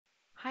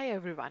Hi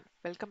everyone,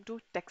 welcome to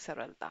Tech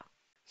Saralta.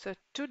 So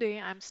today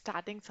I'm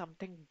starting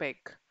something big.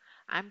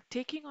 I'm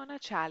taking on a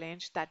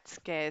challenge that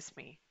scares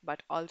me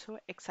but also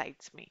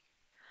excites me.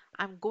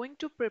 I'm going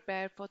to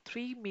prepare for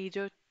three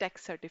major tech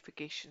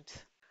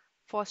certifications.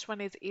 First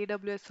one is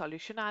AWS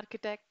Solution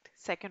Architect,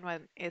 second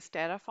one is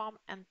Terraform,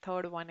 and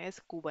third one is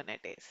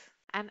Kubernetes.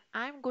 And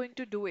I'm going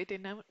to do it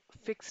in a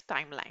fixed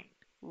timeline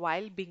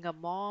while being a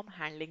mom,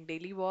 handling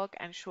daily work,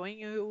 and showing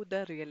you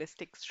the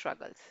realistic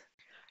struggles.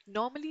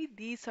 Normally,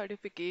 these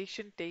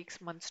certification takes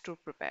months to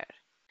prepare.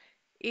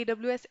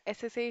 AWS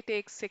SSA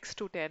takes 6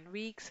 to 10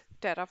 weeks,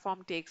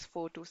 Terraform takes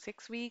 4 to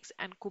 6 weeks,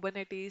 and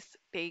Kubernetes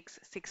takes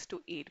 6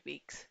 to 8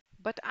 weeks.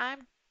 But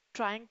I'm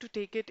trying to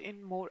take it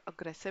in more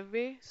aggressive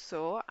way,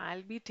 so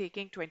I'll be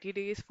taking 20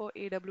 days for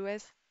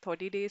AWS,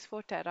 30 days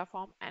for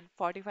Terraform, and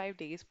 45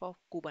 days for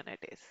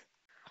Kubernetes.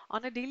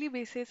 On a daily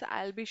basis,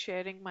 I'll be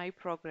sharing my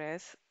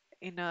progress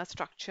in a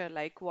structure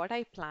like what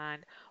I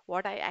planned,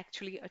 what I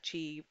actually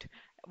achieved,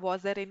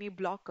 was there any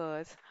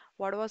blockers,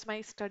 what was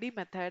my study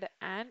method,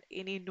 and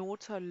any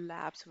notes or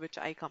labs which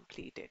I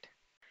completed.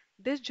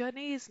 This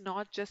journey is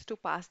not just to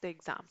pass the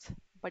exams,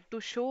 but to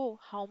show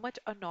how much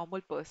a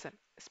normal person,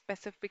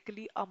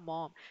 specifically a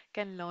mom,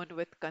 can learn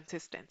with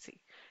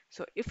consistency.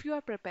 So if you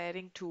are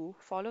preparing to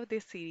follow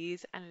this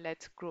series and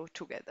let's grow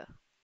together.